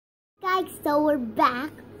guys, so we're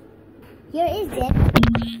back. Here is it. Oh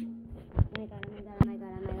my god, oh my god, oh my god,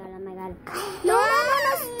 oh my god, oh my god. No,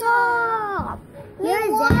 stop! Here is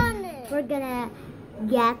it. We're gonna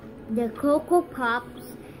get the Cocoa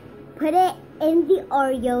Pops, put it in the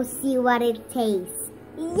Oreo, see what it tastes.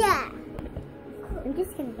 Yeah. I'm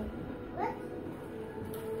just gonna get it.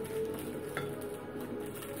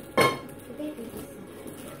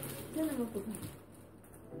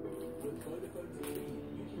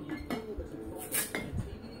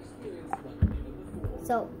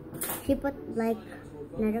 So she put like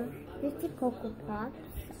another 50 Cocoa Pops.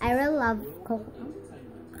 I really love Cocoa Pops.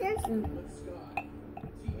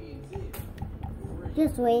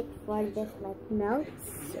 Just wait for this like melts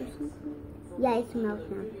or something. Yeah, it's melt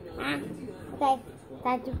now. Okay,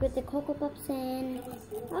 time to put the Cocoa Pops in.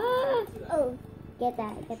 Oh, get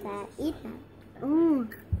that, eat that. Mmm,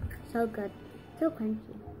 so good, so crunchy.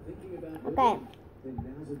 Okay,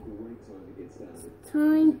 it's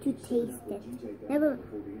time to taste it. Never.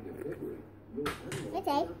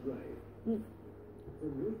 Okay.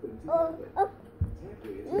 Oh,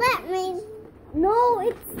 let me. No,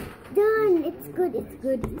 it's done. It's good.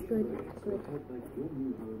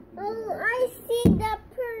 Oh, I see the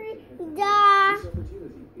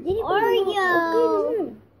Oreo.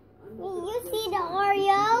 You see the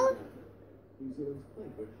Oreo?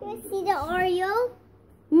 You see the Oreo?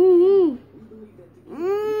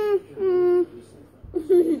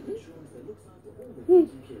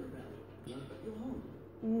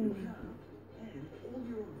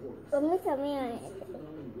 Come here.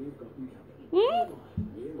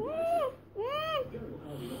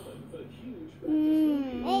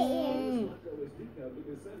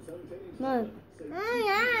 No. Oh my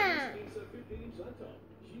god.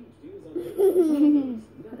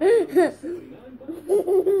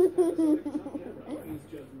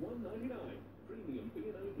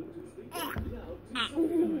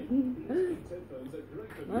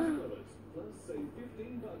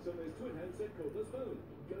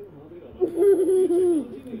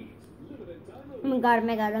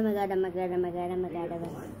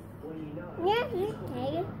 Yeah,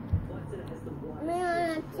 okay.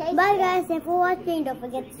 Bye guys, if you're watching, don't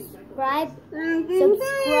forget to subscribe,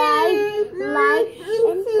 like,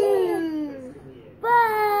 and share.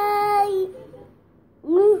 Bye!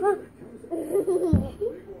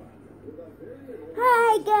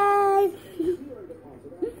 Hi guys!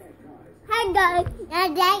 Hi guys! Hi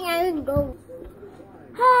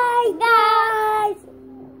guys!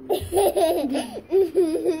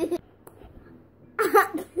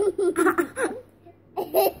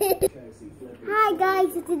 Hi guys,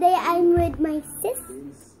 so today I'm with my sis.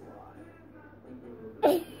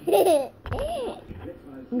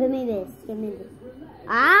 Give me this.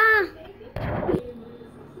 Hi,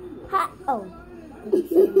 oh.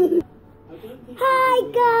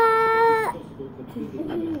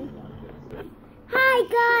 Hi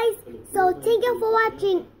guys, so thank you for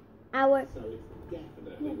watching our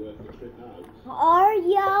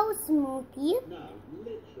Oreo smoothie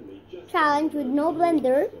challenge with no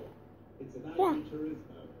blender. Yeah.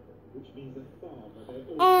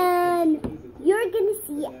 And you're gonna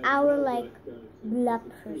see our like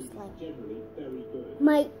bloopers, like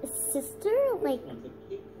my sister, like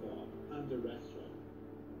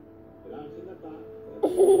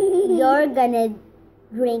you're gonna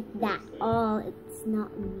drink that all. It's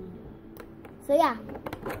not me. So yeah.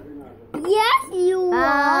 Yes, you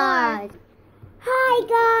are. Hi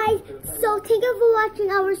guys. So thank you for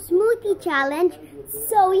watching our smoothie challenge.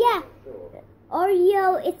 So yeah.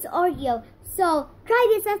 Oreo, it's Oreo. So try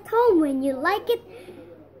this at home. When you like it,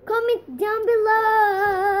 comment down below.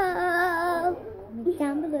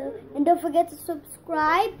 And don't forget to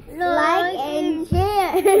subscribe, like and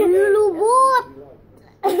share.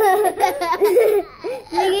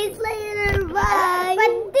 See you later. Bye.